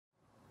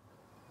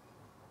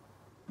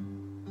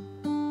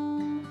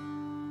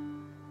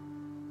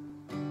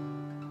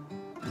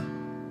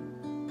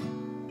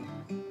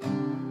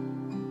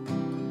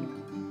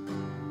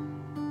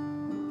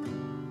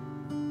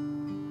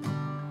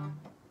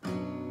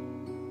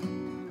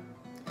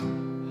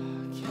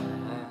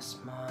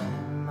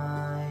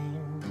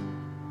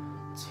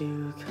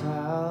to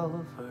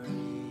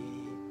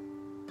Calvary,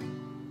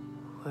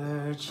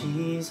 where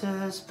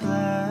Jesus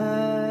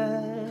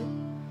bled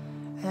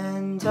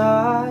and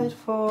died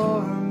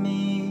for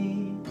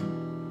me.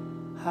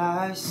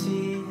 I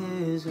see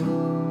his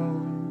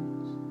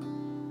wounds,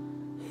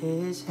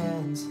 his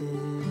hands,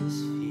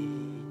 his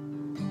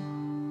feet,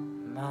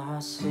 my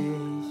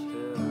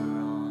Savior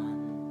on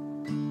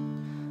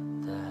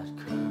that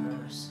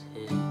cursed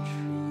tree.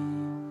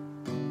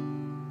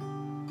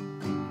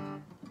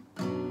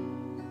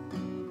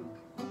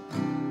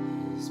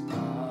 His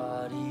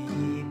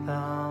body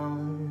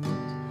bound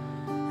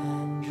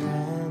and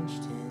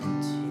drenched in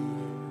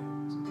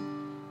tears,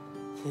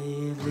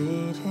 they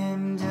laid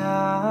him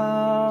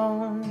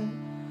down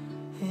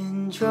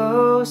in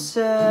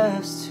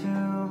Joseph's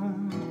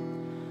tomb,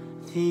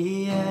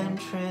 the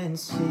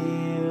entrance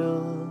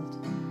sealed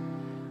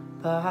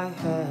by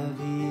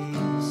heavy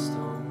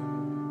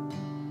stone.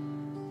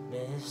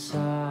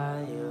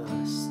 Messiah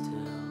still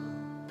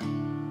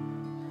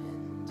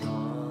and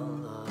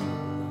all alone.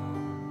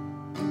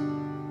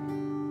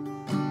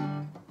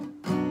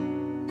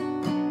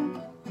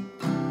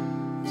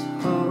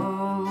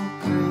 Oh,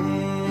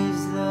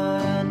 praise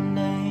the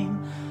name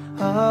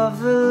of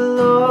the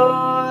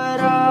Lord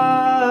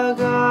our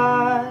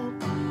God.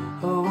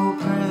 Oh,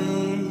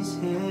 praise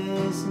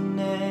his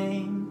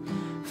name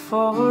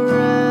forevermore.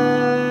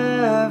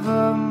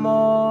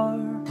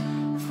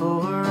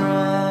 For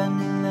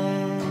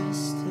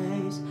endless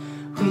days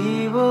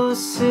we will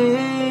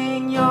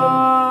sing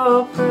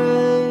your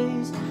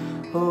praise,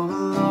 O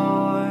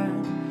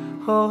Lord,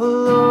 O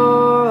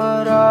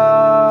Lord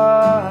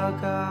our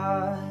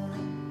God.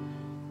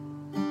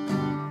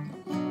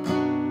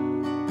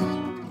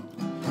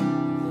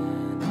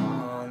 Then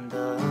on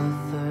the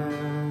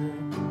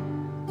third,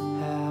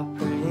 at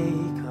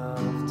break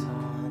of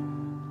dawn,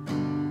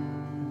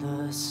 the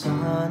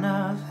Son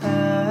of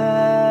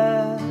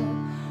Heaven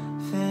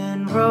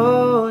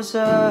rose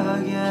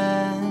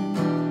again.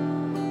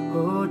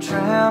 Oh,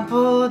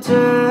 trample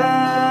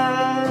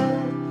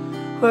death,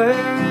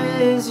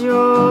 where is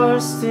your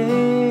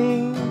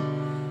sting?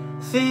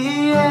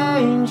 The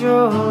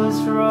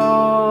angels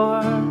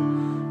roar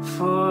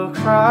for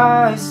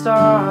Christ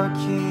our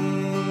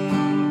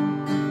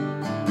King.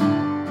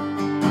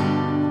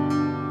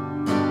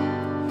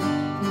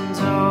 And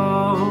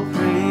oh,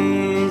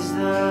 praise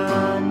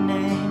the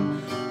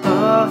name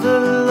of the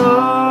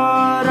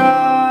Lord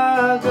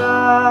our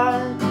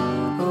God.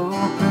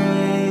 Oh,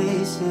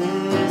 praise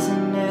his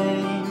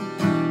name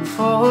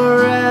forevermore.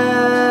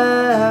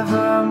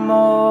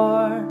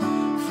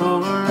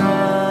 For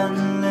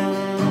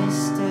endless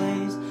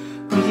days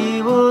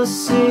we will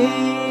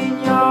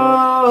sing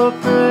your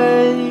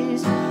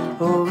praise,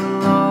 O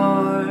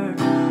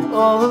Lord, O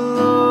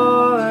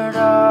Lord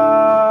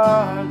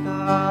our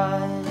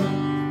God.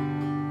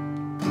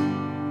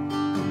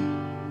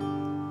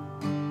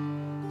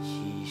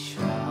 He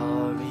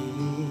shall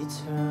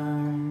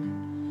return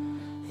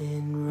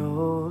in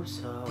robes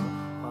of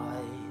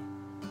white,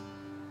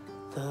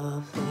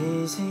 the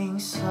blazing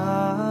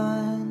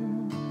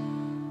sun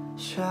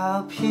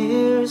shall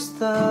pierce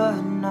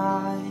the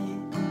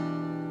night,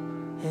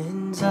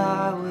 and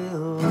I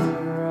will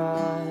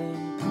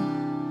ride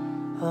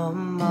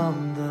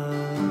among the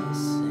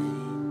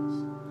saints,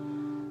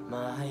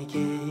 my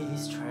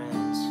gaze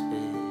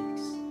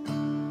transfixed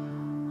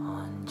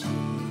on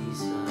Jesus'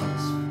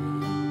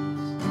 face.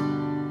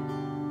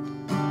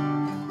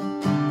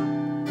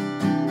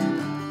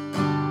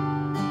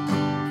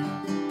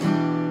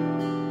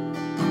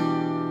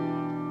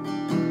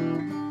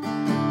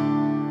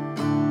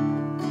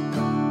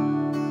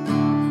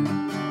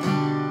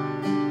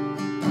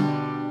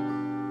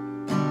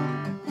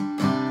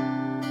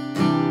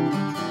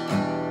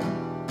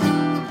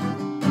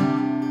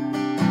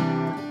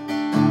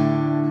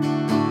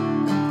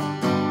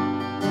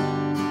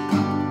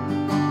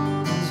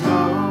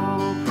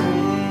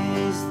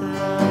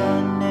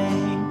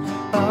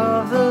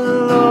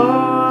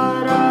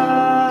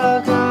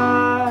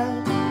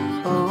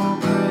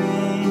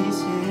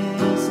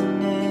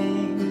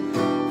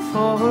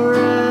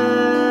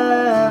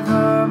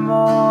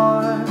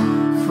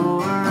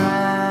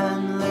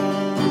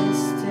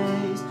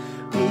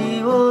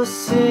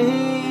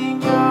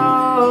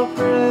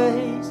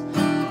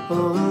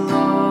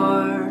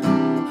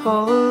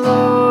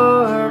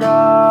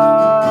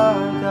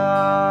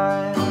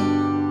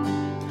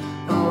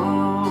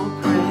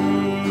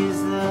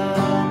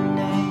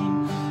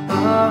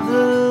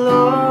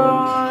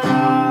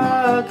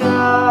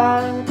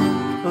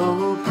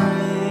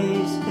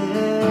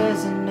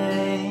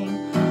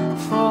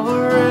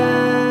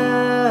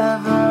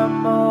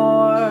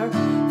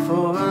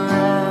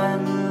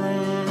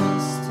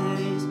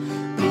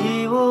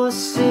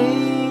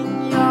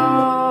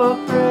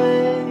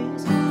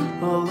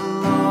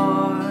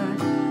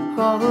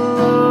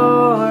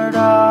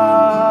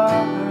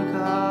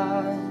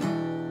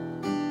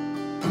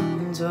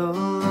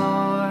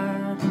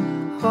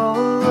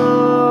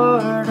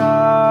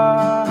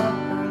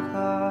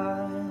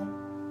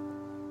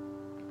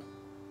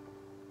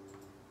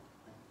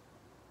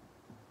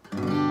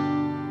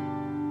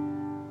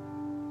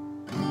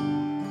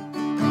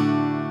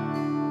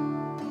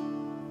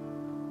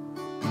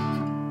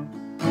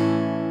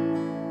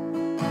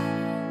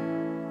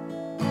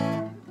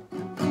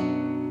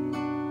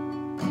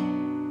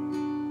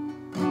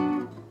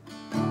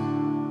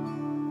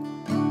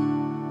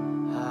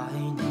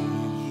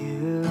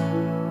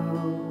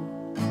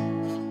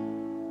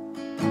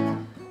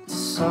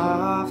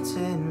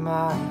 soften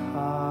my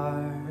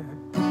heart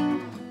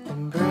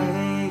and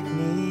break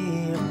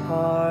me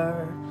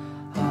apart.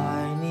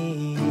 I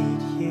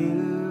need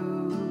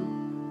you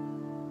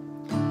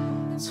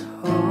to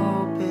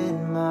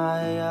open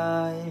my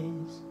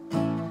eyes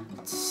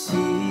to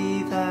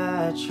see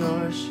that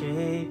you're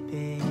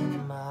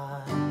shaping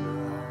my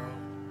life.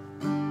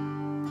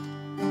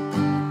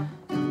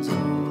 And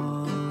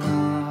all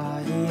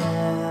I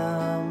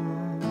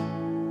am,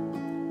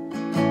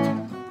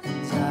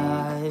 and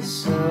I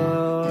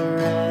surrender.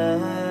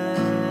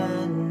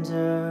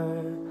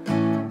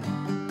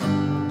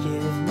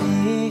 Give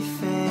me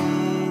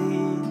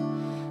faith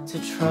to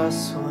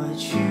trust what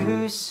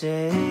you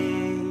say,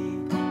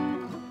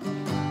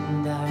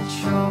 that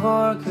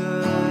you're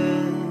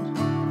good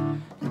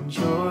and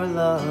your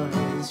love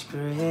is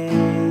great.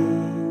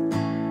 And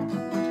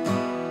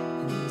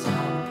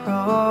I'm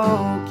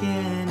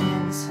broken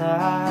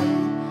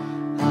inside,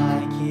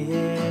 I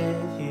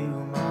give you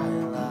my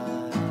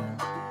life.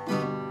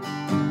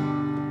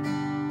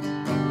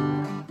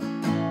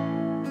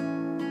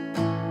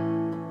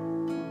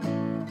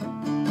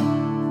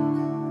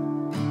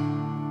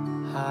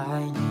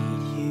 I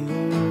need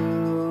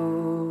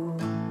you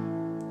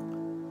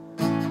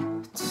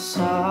to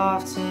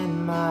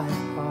soften my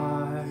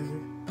heart,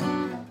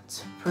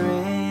 to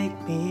break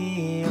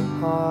me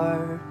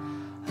apart.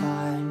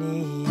 I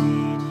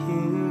need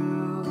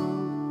you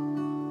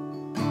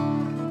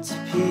to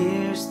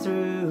pierce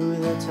through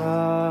the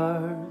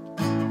dark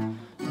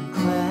and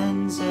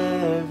cleanse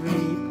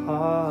every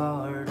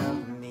part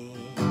of me.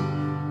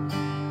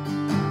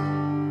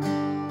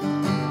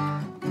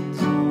 And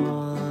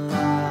all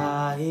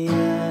I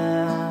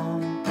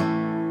am,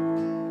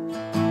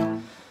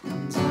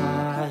 and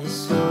I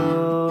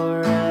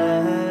surrender.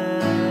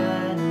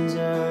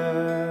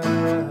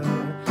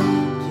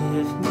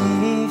 Give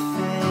me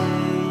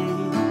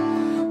faith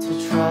to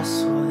trust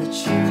what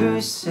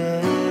you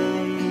say,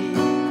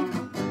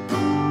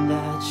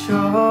 that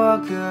you're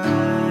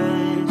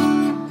good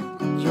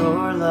and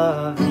your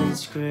love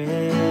is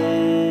great.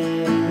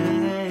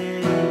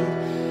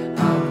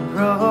 I'm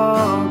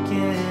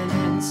broken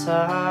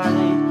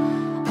inside,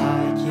 I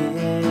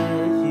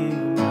give you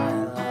my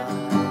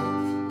life.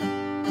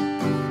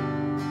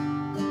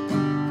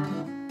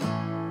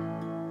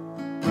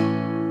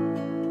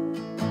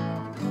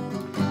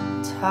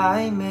 And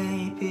I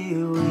may be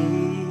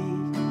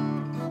weak,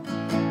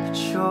 but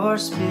your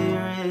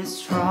spirit is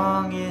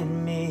strong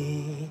in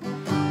me.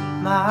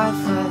 My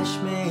flesh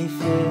may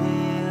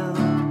fail,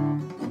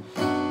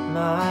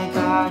 my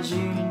God,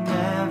 you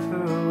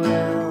never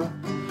will.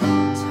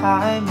 And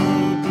I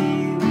may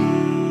be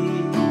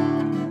weak,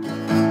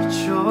 but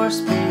your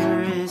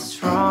spirit is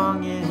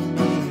strong in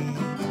me.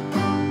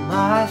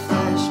 My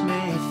flesh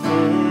may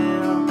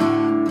fail,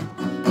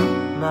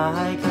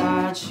 my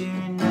God, you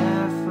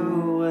never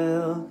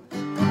will.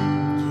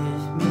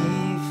 Give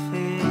me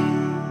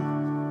faith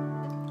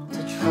to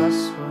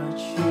trust what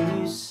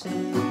you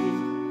say,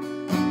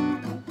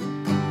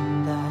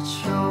 that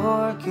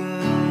you're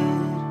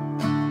good,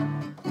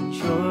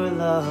 your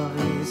love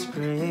is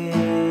great.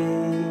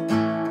 And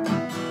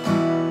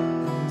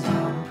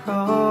I'm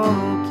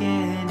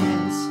broken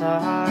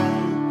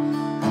inside,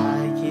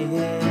 I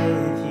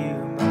give you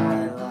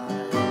my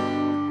life.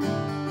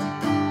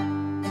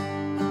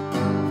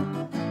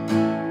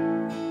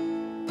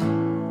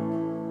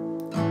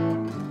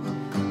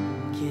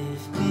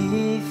 Give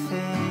me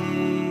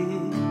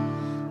faith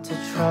to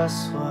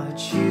trust what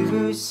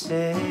you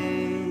say,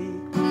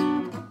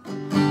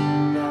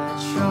 that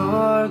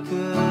you're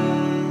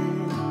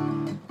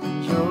good,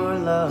 your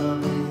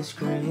love is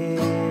great.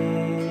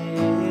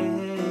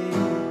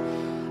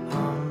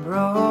 I'm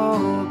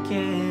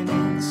broken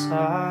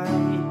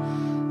inside,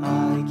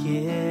 I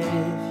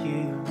give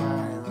you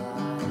my life.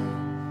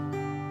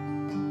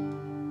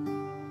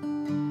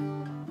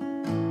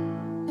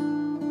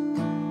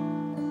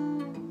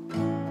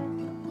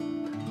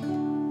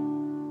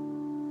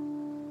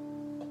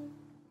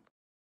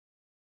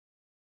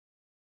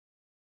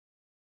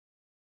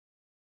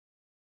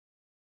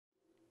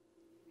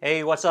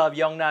 Hey, what's up,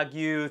 Youngnak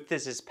Youth?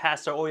 This is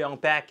Pastor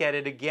Ohyoung back at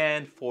it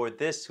again for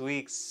this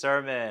week's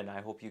sermon. I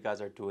hope you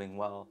guys are doing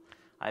well.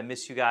 I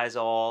miss you guys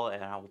all,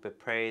 and I hope and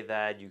pray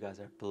that you guys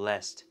are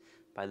blessed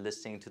by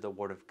listening to the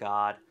Word of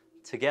God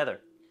together.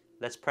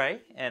 Let's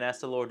pray and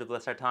ask the Lord to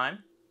bless our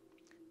time.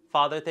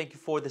 Father, thank you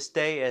for this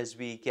day as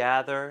we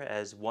gather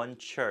as one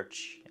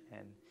church.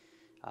 And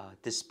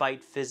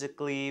despite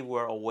physically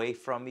we're away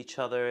from each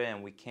other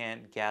and we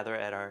can't gather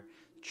at our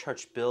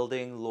church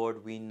building,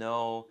 Lord, we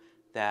know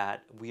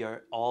that we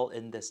are all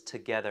in this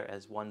together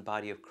as one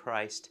body of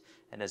Christ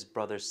and as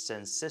brothers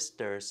and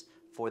sisters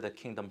for the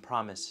kingdom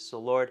promise. So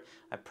Lord,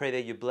 I pray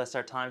that you bless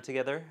our time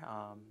together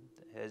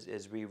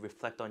as we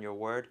reflect on your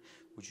word.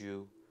 Would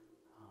you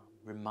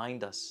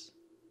remind us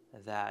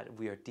that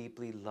we are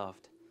deeply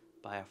loved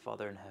by our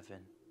Father in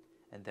heaven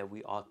and that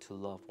we ought to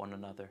love one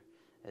another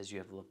as you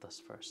have loved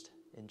us first.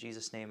 In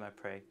Jesus' name I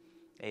pray,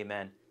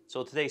 amen.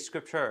 So today's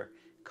scripture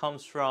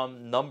comes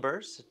from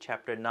Numbers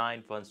chapter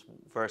 9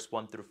 verse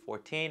 1 through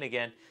 14.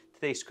 Again,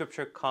 today's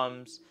scripture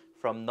comes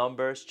from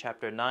Numbers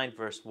chapter 9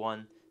 verse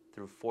 1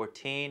 through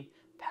 14.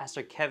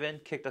 Pastor Kevin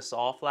kicked us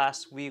off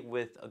last week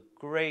with a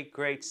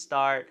great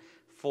start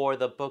for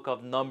the book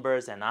of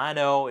Numbers, and I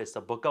know it's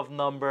the book of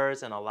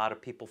Numbers and a lot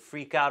of people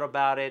freak out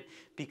about it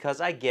because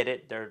I get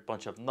it. There are a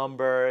bunch of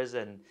numbers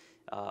and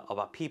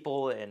about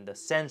people and the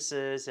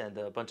census and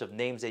a bunch of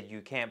names that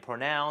you can't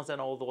pronounce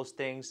and all those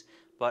things.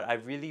 But I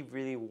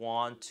really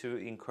want to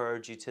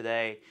encourage you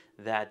today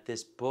that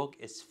this book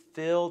is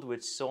filled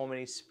with so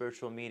many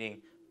spiritual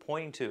meaning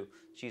pointing to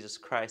Jesus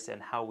Christ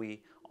and how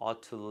we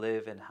ought to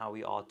live and how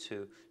we ought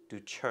to do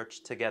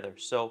church together.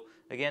 So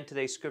again,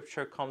 today's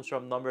scripture comes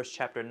from Numbers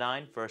chapter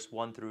 9, verse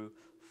 1 through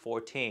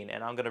 14,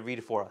 and I'm going to read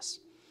it for us.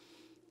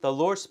 The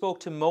Lord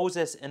spoke to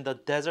Moses in the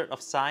desert of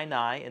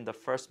Sinai in the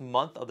first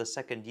month of the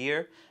second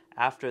year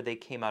after they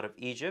came out of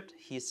Egypt.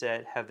 He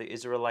said, have the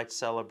Israelites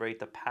celebrate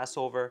the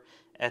Passover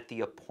at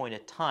the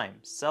appointed time.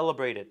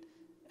 Celebrate it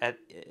at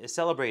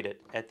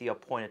the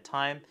appointed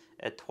time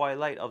at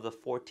twilight of the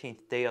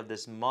 14th day of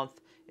this month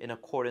in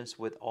accordance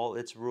with all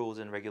its rules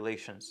and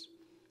regulations.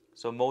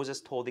 So Moses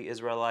told the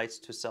Israelites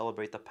to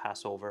celebrate the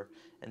Passover,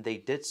 and they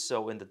did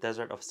so in the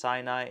desert of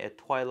Sinai at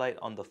twilight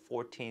on the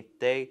 14th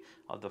day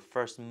of the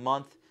first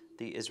month.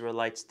 The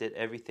Israelites did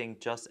everything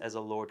just as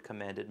the Lord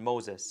commanded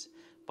Moses.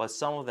 But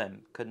some of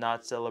them could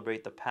not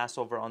celebrate the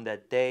Passover on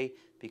that day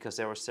because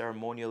they were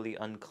ceremonially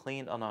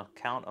unclean on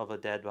account of a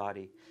dead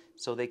body.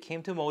 So they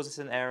came to Moses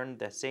and Aaron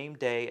that same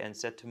day and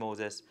said to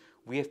Moses,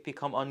 we have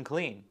become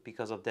unclean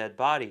because of dead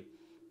body.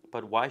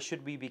 But why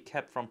should we be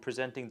kept from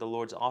presenting the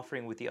Lord's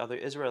offering with the other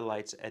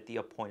Israelites at the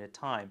appointed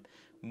time?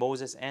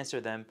 Moses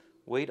answered them,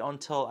 wait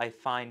until I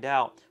find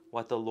out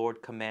what the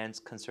Lord commands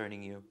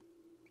concerning you.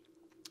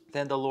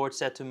 Then the Lord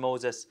said to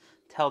Moses,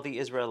 tell the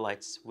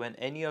Israelites, when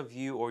any of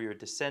you or your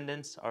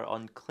descendants are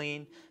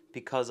unclean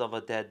because of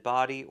a dead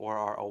body or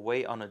are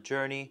away on a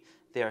journey,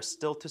 they are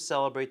still to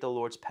celebrate the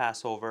Lord's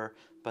Passover,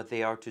 but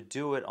they are to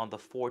do it on the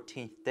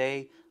 14th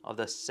day of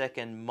the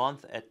second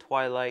month at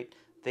twilight.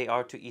 They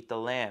are to eat the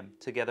lamb,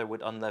 together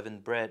with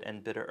unleavened bread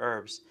and bitter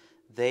herbs.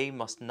 They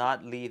must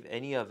not leave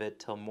any of it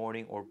till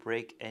morning or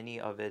break any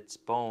of its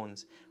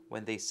bones.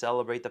 When they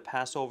celebrate the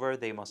Passover,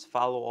 they must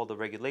follow all the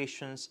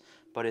regulations.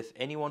 But if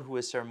anyone who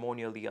is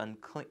ceremonially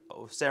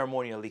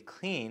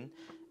clean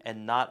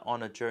and not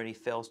on a journey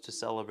fails to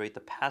celebrate the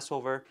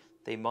Passover,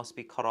 they must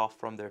be cut off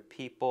from their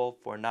people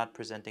for not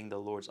presenting the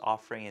Lord's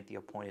offering at the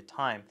appointed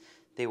time.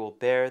 They will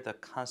bear the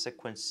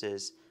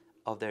consequences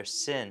of their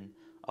sin.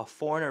 A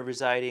foreigner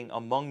residing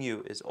among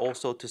you is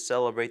also to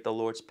celebrate the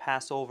Lord's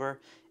Passover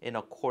in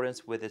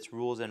accordance with its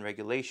rules and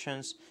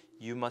regulations.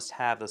 You must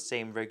have the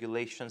same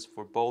regulations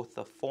for both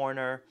the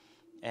foreigner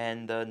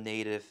and the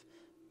native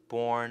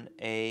born.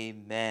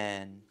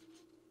 Amen.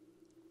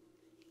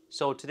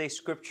 So today's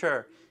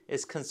scripture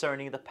is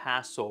concerning the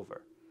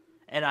Passover.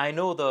 And I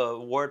know the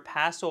word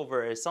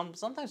Passover is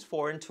sometimes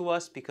foreign to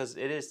us because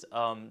it is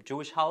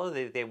Jewish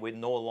holiday they would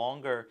no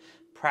longer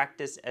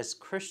practice as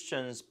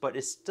Christians, but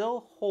it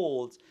still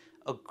holds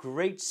a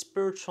great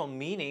spiritual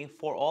meaning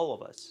for all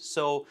of us.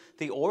 So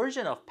the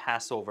origin of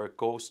Passover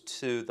goes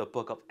to the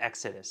book of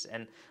Exodus.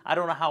 And I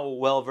don't know how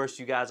well versed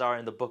you guys are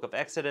in the book of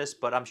Exodus,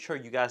 but I'm sure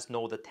you guys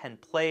know the 10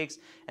 plagues.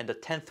 And the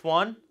 10th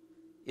one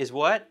is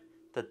what?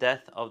 The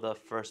death of the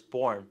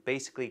firstborn.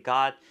 Basically,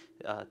 God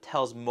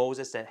tells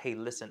Moses that, hey,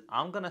 listen,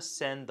 I'm going to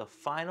send the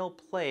final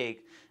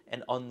plague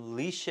and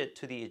unleash it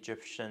to the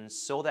Egyptians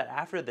so that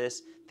after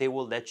this, they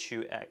will let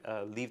you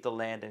leave the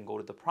land and go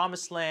to the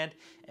promised land.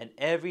 And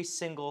every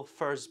single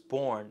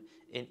firstborn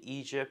in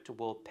Egypt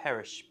will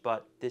perish.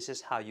 But this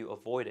is how you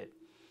avoid it.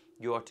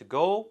 You are to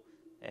go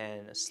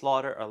and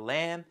slaughter a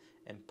lamb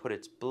and put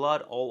its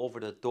blood all over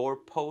the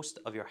doorpost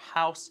of your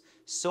house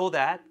so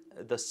that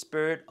the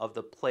spirit of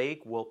the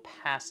plague will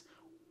pass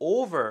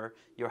over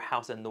your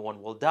house and no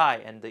one will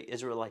die. And the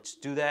Israelites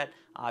do that.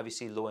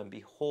 Obviously, lo and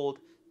behold,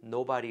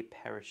 nobody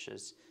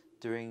perishes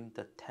during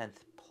the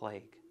 10th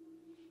plague.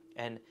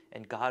 And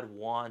God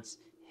wants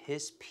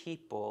his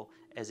people,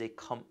 as they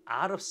come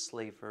out of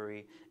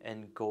slavery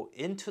and go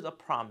into the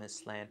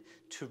promised land,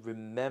 to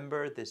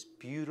remember this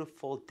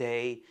beautiful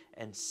day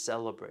and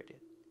celebrate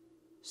it.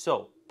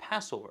 So,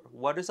 Passover.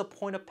 What is the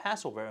point of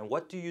Passover and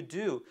what do you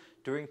do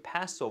during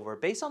Passover?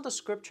 Based on the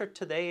scripture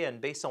today and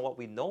based on what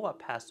we know about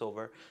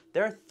Passover,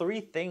 there are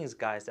 3 things,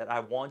 guys, that I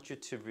want you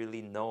to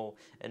really know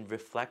and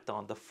reflect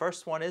on. The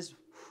first one is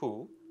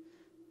who.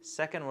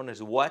 Second one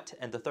is what.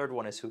 And the third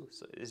one is who.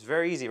 So it's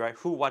very easy, right?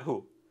 Who, what,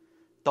 who.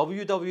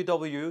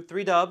 WWW,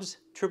 3 dubs,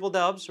 triple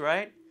dubs,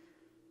 right?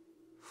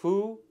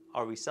 Who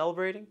are we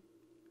celebrating?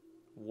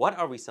 What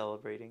are we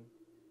celebrating?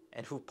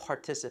 And who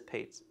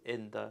participates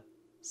in the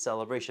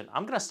celebration?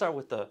 I'm going to start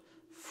with the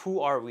who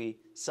are we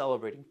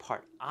celebrating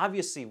part.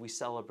 Obviously, we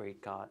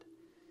celebrate God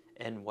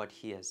and what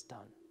he has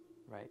done,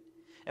 right?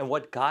 And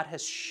what God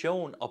has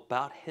shown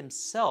about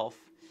himself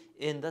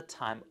in the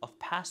time of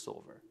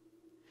Passover.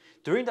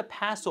 During the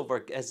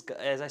Passover,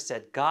 as I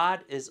said,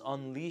 God is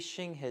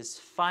unleashing his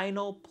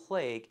final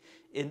plague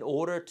in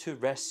order to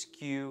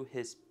rescue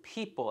his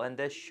people. And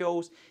that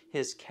shows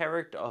his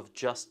character of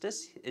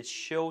justice. It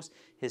shows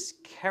his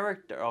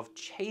character of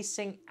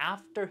chasing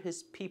after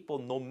his people.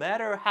 No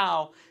matter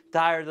how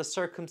dire the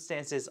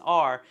circumstances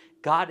are,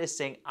 God is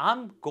saying,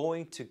 I'm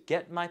going to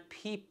get my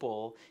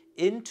people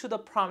into the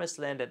promised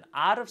land and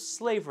out of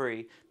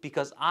slavery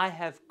because I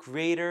have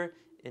greater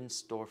in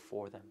store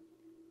for them.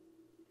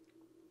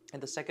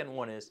 And the second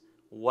one is,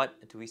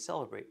 what do we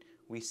celebrate?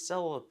 We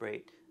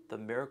celebrate the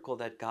miracle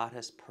that God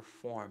has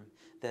performed,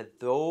 that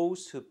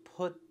those who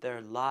put their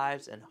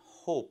lives and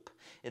hope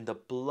in the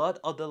blood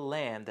of the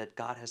Lamb that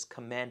God has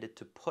commanded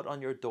to put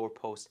on your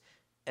doorpost,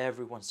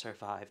 everyone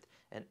survived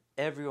and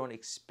everyone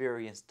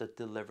experienced the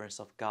deliverance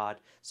of God.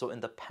 So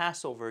in the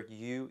Passover,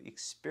 you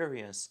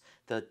experience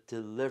the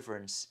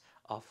deliverance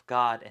of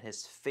God and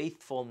his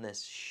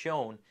faithfulness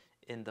shown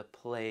in the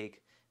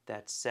plague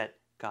that set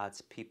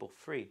God's people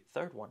free.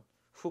 Third one,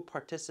 who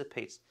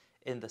participates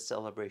in the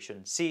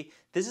celebration? See,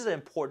 this is an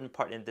important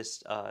part in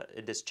this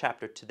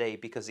chapter today,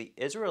 because the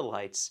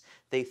Israelites,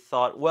 they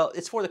thought, well,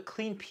 it's for the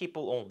clean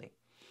people only,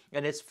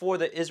 and it's for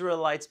the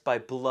Israelites by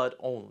blood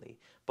only.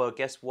 But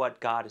guess what?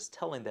 God is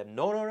telling them,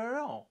 no, no, no,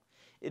 no.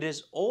 It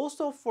is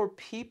also for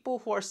people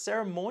who are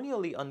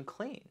ceremonially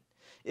unclean.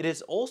 It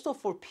is also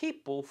for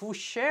people who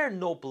share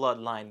no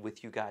bloodline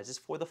with you guys. It's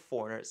for the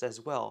foreigners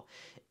as well.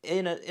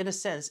 In a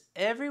sense,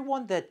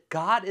 everyone that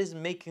God is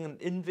making an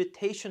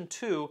invitation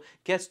to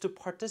gets to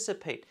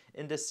participate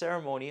in the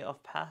ceremony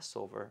of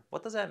Passover.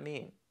 What does that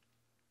mean?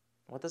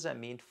 What does that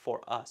mean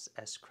for us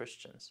as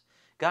Christians?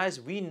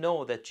 Guys, we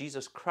know that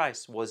Jesus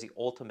Christ was the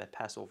ultimate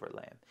Passover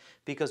lamb,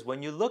 because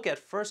when you look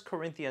at 1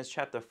 Corinthians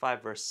chapter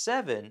 5 verse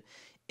 7,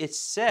 it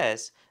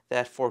says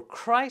that for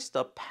Christ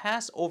the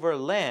Passover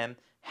lamb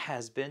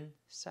has been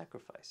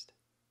sacrificed.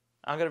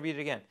 I'm going to read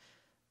it again.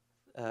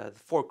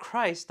 For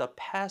Christ, the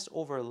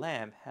Passover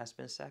lamb has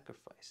been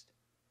sacrificed.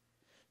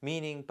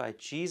 Meaning by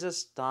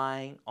Jesus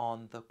dying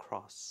on the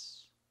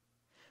cross,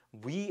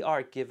 we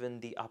are given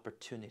the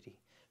opportunity,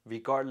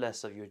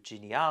 regardless of your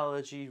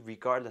genealogy,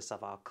 regardless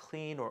of how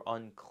clean or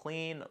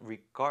unclean,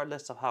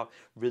 regardless of how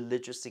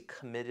religiously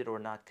committed or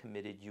not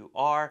committed you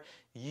are,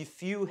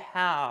 if you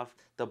have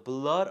the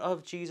blood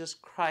of Jesus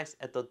Christ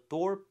at the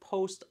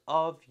doorpost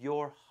of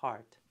your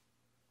heart,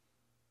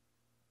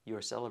 you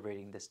are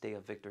celebrating this day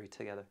of victory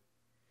together.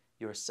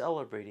 You are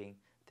celebrating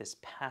this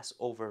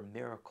Passover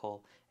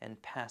miracle and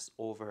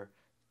Passover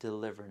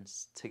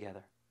deliverance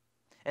together.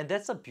 And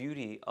that's the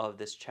beauty of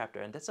this chapter,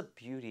 and that's the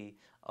beauty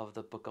of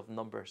the book of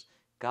Numbers.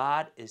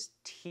 God is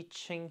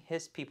teaching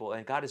his people,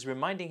 and God is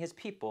reminding his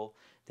people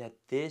that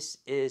this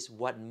is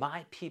what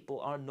my people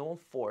are known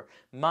for.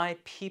 My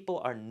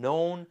people are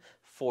known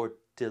for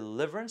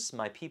deliverance.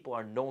 My people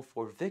are known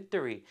for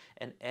victory.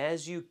 And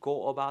as you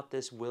go about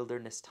this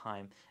wilderness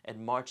time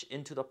and march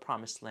into the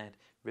promised land,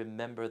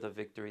 remember the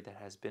victory that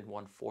has been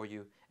won for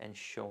you and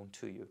shown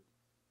to you.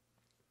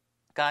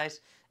 Guys,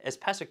 as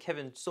Pastor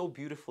Kevin so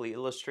beautifully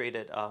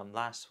illustrated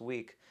last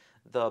week,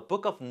 the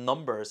book of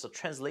Numbers, the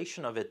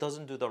translation of it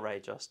doesn't do the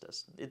right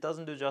justice. It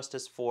doesn't do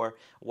justice for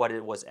what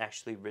it was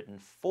actually written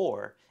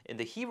for. In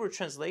the Hebrew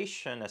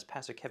translation, as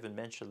Pastor Kevin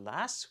mentioned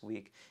last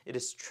week, it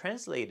is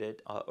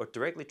translated or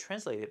directly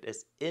translated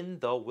as in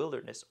the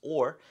wilderness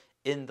or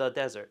in the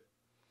desert.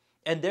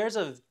 And there's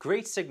a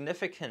great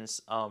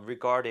significance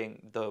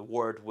regarding the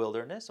word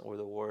wilderness or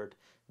the word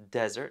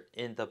desert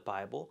in the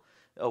Bible.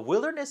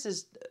 Wilderness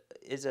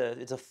is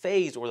a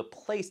phase or the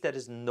place that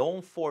is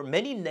known for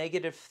many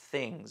negative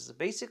things.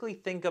 Basically,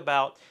 think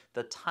about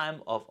the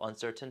time of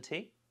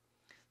uncertainty,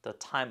 the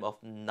time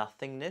of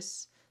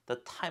nothingness, the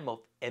time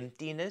of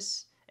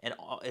emptiness, and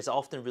is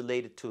often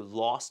related to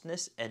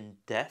lostness and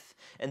death.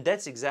 And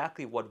that's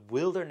exactly what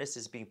wilderness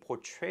is being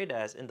portrayed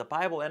as in the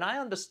Bible. And I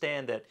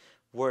understand that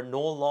we're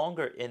no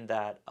longer in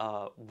that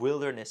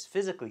wilderness,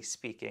 physically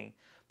speaking.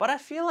 But I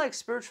feel like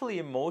spiritually,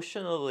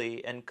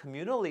 emotionally, and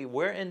communally,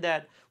 we're in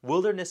that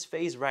wilderness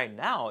phase right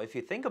now, if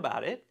you think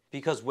about it.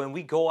 Because when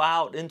we go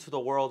out into the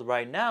world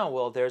right now,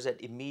 well, there's that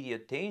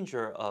immediate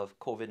danger of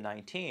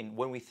COVID-19.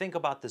 When we think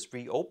about this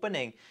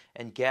reopening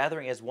and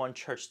gathering as one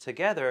church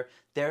together,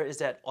 there is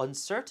that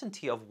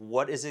uncertainty of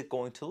what is it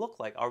going to look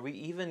like? Are we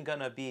even going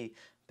to be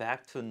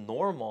back to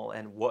normal?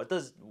 And what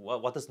does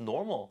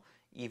normal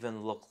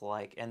even look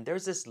like? And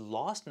there's this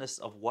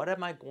lostness of what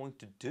am I going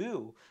to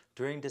do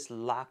during this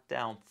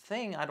lockdown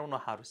thing? I don't know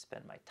how to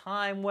spend my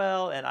time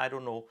well, and I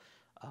don't know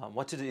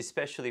what to do,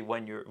 especially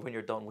when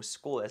you're done with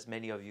school, as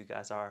many of you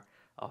guys are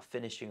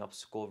finishing up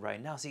school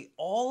right now. See,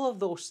 all of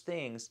those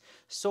things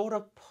sort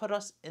of put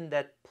us in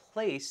that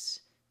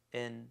place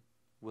in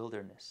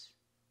wilderness.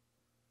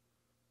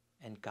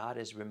 And God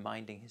is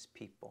reminding his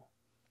people,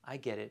 I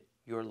get it,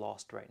 you're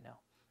lost right now.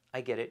 I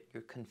get it,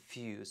 you're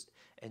confused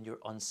and you're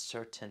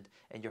uncertain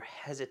and you're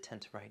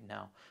hesitant right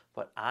now.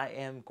 But I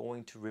am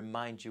going to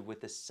remind you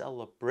with the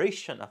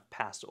celebration of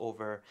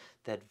Passover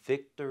that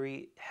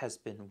victory has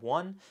been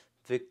won,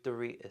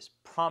 victory is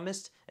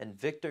promised, and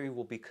victory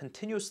will be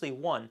continuously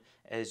won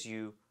as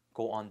you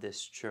go on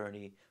this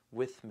journey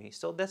with me.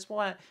 So that's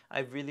why I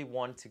really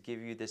want to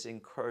give you this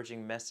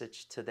encouraging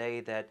message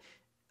today that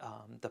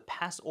the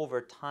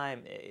Passover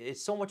time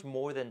is so much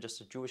more than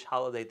just a Jewish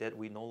holiday that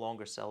we no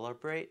longer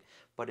celebrate,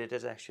 but it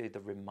is actually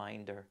the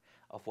reminder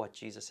of what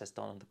Jesus has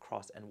done on the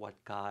cross and what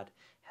God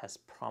has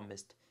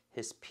promised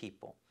his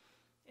people.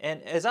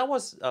 And as I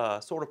was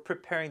sort of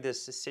preparing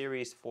this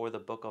series for the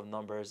book of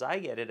Numbers, I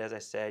get it, as I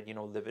said,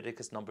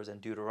 Leviticus, Numbers, and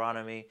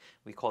Deuteronomy.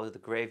 We call it the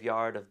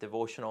graveyard of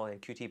devotional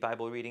and QT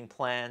Bible reading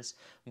plans.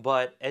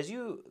 But as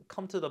you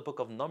come to the book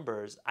of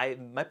Numbers,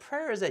 my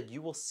prayer is that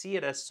you will see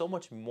it as so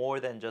much more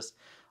than just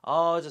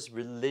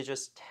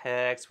religious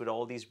texts with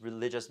all these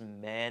religious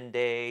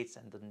mandates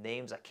and the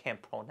names I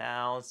can't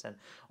pronounce and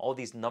all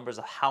these numbers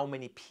of how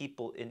many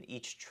people in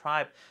each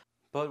tribe.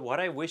 But what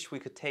I wish we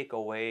could take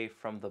away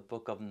from the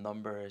book of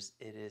Numbers,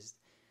 it is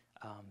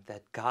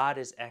that God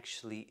is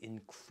actually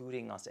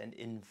including us and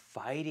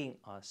inviting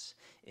us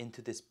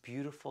into this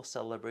beautiful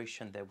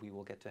celebration that we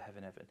will get to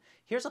heaven.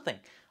 Here's the thing.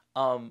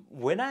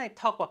 When I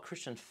talk about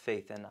Christian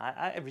faith, and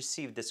I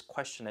receive this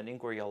question and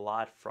inquiry a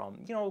lot from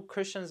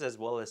Christians as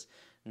well as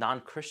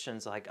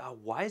non-Christians, like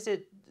why is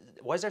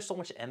there so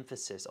much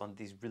emphasis on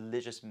these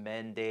religious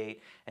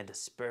mandate and the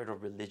spirit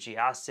of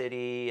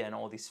religiosity and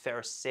all these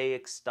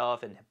Pharisaic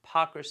stuff and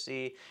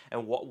hypocrisy,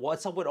 and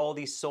what's up with all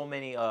these so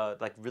many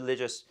like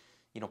religious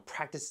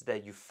practices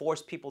that you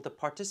force people to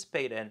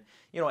participate in?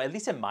 At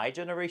least in my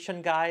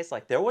generation, guys,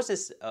 like there's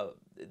this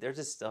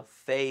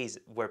phase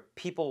where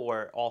people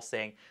were all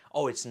saying,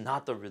 oh, it's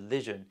not the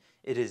religion,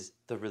 it is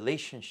the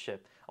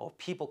relationship. Oh,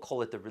 people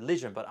call it the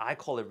religion, but I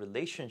call it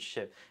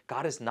relationship.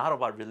 God is not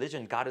about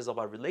religion, God is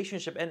about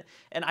relationship.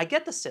 And I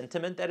get the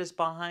sentiment that is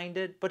behind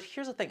it, but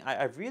here's the thing.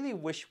 I really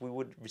wish we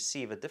would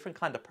receive a different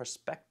kind of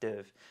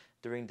perspective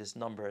during this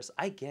Numbers.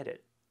 I get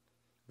it.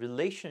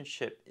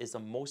 Relationship is the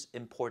most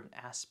important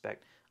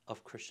aspect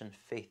of Christian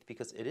faith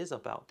because it is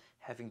about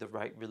having the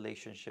right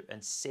relationship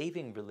and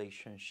saving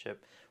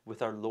relationship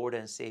with our Lord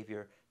and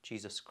Savior,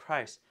 Jesus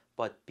Christ.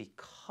 But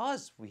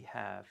because we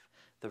have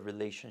the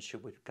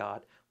relationship with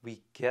God,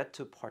 we get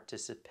to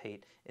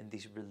participate in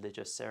these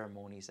religious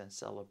ceremonies and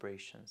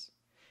celebrations.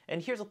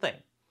 And here's the thing.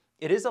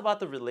 It is about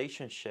the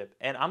relationship,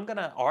 and I'm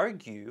gonna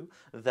argue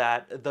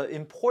that the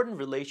important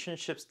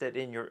relationships that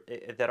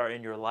are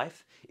in your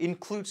life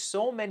include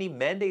so many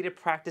mandated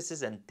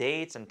practices and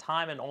dates and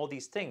time and all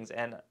these things.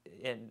 And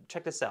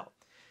check this out.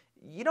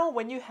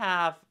 When you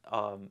have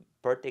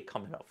birthday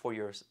coming up for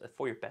your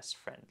best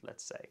friend,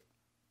 let's say,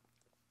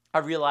 I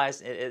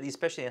realized,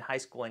 especially in high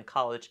school and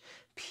college,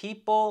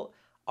 people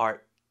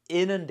are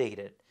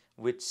inundated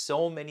with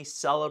so many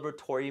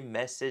celebratory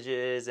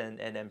messages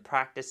and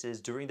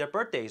practices during their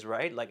birthdays,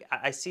 right? Like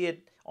I see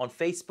it on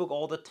Facebook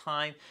all the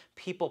time.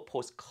 People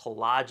post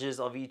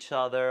collages of each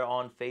other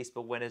on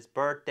Facebook when it's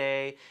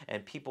birthday,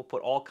 and people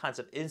put all kinds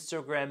of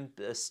Instagram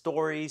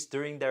stories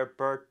during their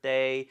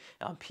birthday.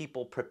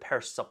 People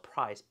prepare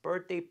surprise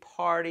birthday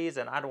parties,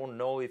 and I don't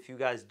know if you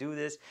guys do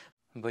this,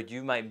 but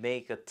you might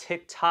make a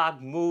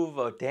TikTok move,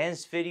 a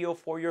dance video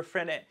for your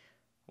friend.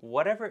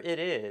 Whatever it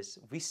is,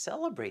 we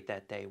celebrate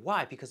that day.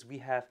 Why? Because we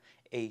have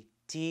a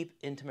deep,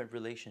 intimate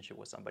relationship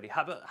with somebody.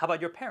 How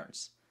about your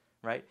parents,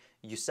 right?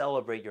 You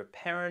celebrate your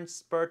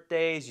parents'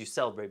 birthdays, you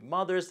celebrate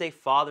Mother's Day,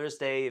 Father's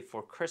Day.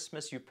 For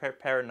Christmas, you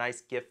prepare a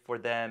nice gift for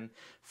them.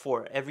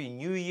 For every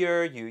New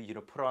Year, you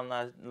put on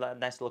a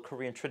nice little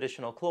Korean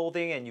traditional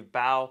clothing and you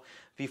bow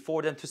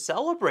before them to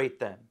celebrate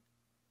them,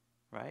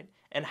 right?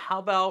 And how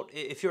about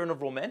if you're in a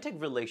romantic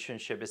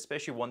relationship,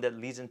 especially one that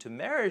leads into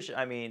marriage?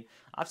 I mean,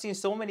 I've seen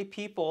so many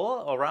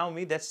people around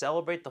me that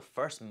celebrate the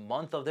first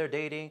month of their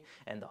dating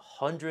and the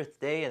 100th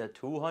day and the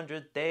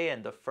 200th day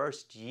and the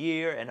first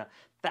year and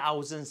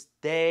 1,000th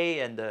day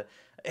and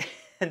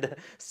the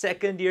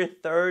second year,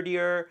 third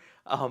year,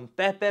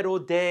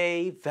 Pepero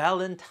Day,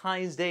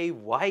 Valentine's Day,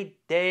 White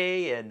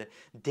Day, and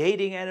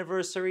dating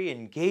anniversary,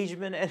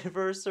 engagement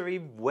anniversary,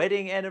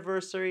 wedding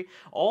anniversary,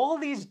 all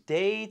these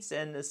dates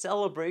and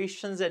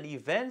celebrations and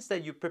events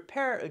that you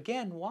prepare.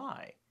 Again,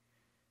 why?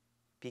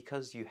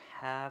 Because you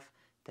have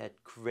that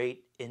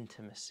great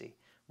intimacy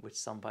with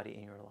somebody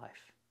in your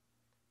life.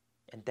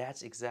 And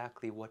that's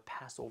exactly what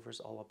Passover is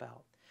all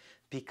about.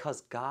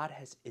 Because God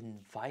has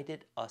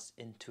invited us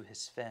into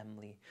his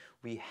family,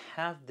 we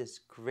have this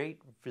great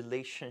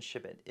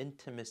relationship and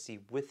intimacy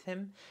with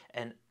him,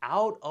 and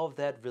out of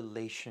that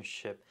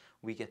relationship,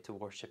 we get to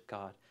worship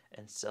God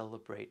and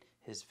celebrate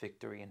his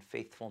victory and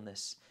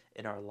faithfulness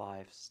in our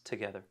lives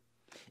together.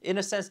 In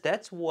a sense,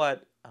 that's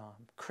what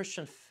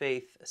Christian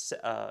faith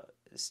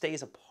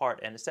stays apart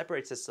and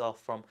separates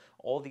itself from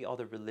all the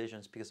other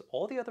religions, because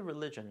all the other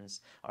religions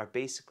are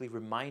basically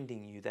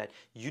reminding you that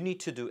you need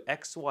to do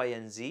X, Y,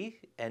 and Z,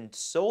 and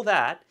so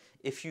that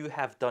if you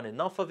have done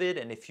enough of it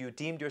and if you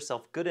deemed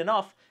yourself good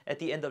enough at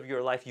the end of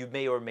your life, you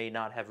may or may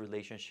not have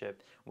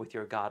relationship with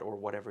your God or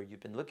whatever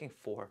you've been looking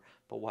for.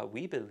 But what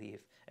we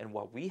believe and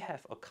what we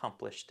have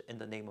accomplished in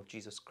the name of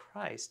Jesus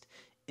Christ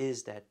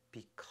is that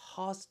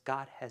because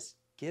God has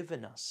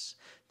given us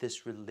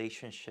this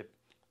relationship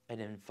and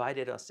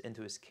invited us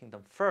into his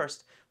kingdom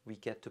first, we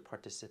get to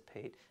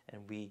participate,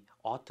 and we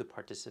ought to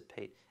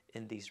participate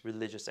in these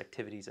religious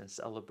activities and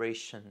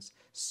celebrations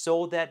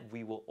so that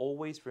we will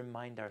always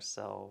remind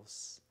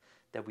ourselves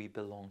that we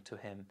belong to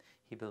him,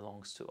 he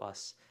belongs to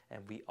us,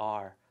 and we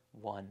are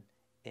one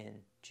in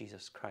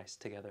Jesus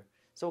Christ together.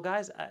 So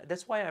guys,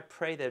 that's why I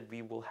pray that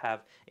we will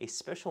have a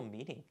special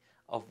meaning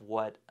of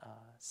what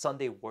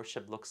Sunday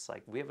worship looks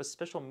like. We have a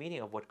special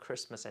meaning of what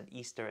Christmas and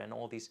Easter and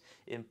all these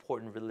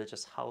important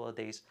religious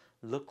holidays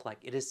look like.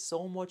 It is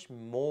so much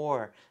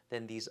more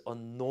than these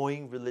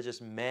annoying religious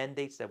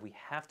mandates that we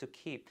have to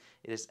keep.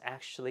 It is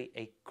actually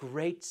a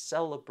great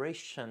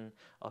celebration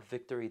of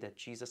victory that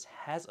Jesus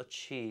has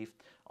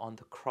achieved on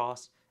the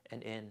cross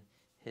and in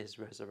his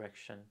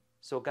resurrection.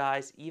 So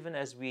guys, even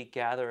as we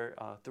gather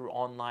through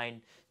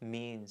online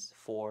means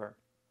for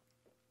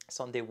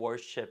Sunday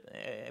worship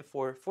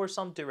for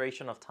some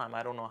duration of time,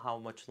 I don't know how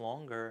much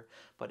longer,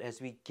 but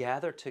as we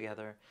gather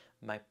together,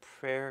 my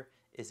prayer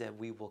is that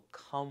we will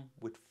come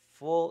with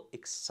full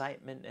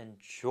excitement and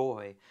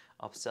joy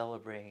of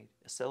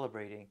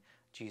celebrating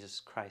Jesus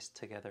Christ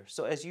together.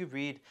 So as you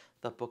read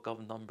the book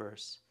of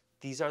Numbers,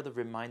 these are the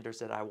reminders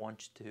that I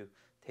want you to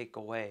take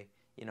away.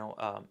 You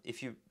know,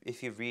 if you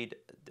read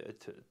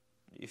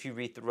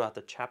throughout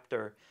the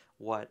chapter,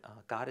 what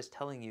God is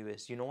telling you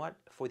is, you know what?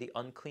 For the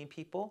unclean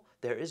people,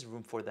 there is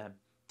room for them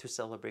to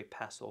celebrate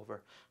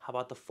Passover. How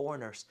about the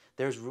foreigners?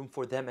 There's room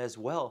for them as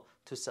well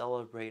to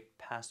celebrate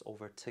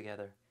Passover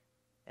together.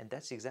 And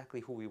that's exactly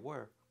who we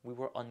were. We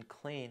were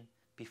unclean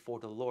before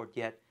the Lord,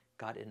 yet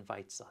God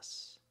invites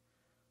us.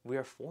 We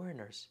are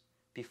foreigners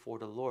before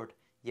the Lord,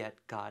 yet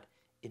God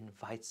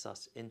invites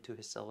us into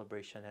his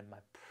celebration. And my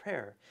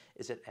prayer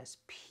is that as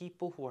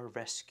people who are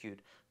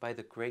rescued by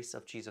the grace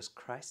of Jesus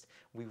Christ,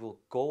 we will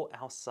go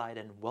outside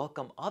and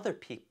welcome other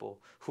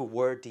people who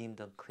were deemed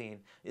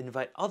unclean,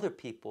 invite other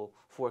people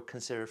who are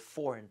considered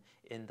foreign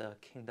in the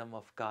kingdom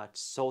of God,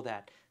 so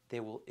that they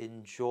will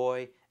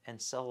enjoy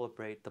and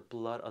celebrate the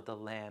blood of the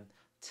Lamb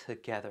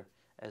together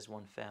as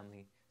one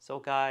family. So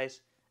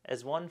guys,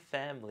 as one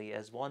family,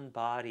 as one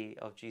body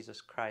of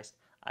Jesus Christ,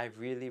 I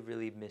really,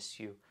 really miss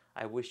you.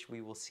 I wish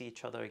we will see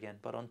each other again.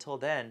 But until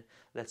then,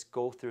 let's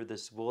go through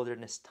this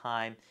wilderness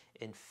time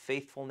in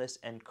faithfulness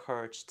and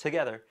courage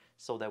together,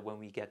 so that when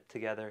we get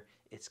together,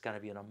 it's going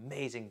to be an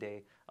amazing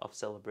day of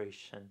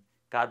celebration.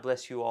 God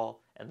bless you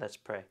all, and let's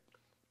pray.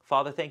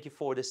 Father, thank you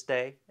for this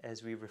day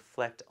as we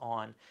reflect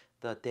on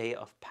the day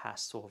of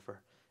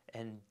Passover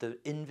and the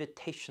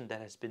invitation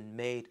that has been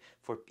made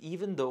for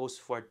even those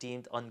who are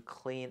deemed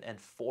unclean and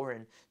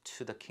foreign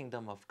to the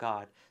kingdom of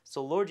God.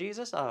 So Lord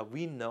Jesus,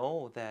 we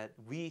know that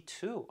we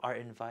too are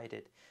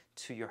invited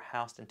to your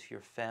house and to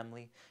your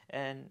family.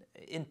 And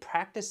in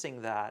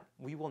practicing that,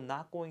 we will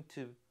not going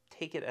to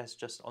take it as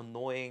just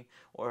annoying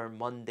or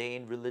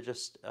mundane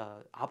religious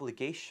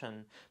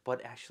obligation,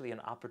 but actually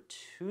an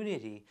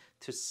opportunity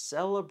to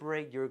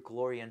celebrate your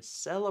glory and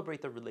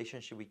celebrate the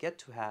relationship we get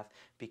to have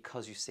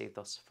because you saved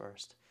us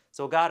first.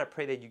 So God, I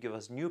pray that you give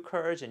us new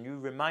courage and new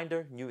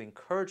reminder, new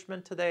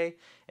encouragement today,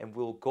 and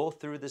we'll go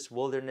through this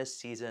wilderness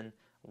season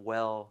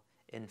well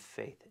in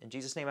faith. In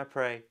Jesus' name I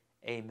pray,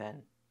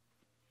 amen.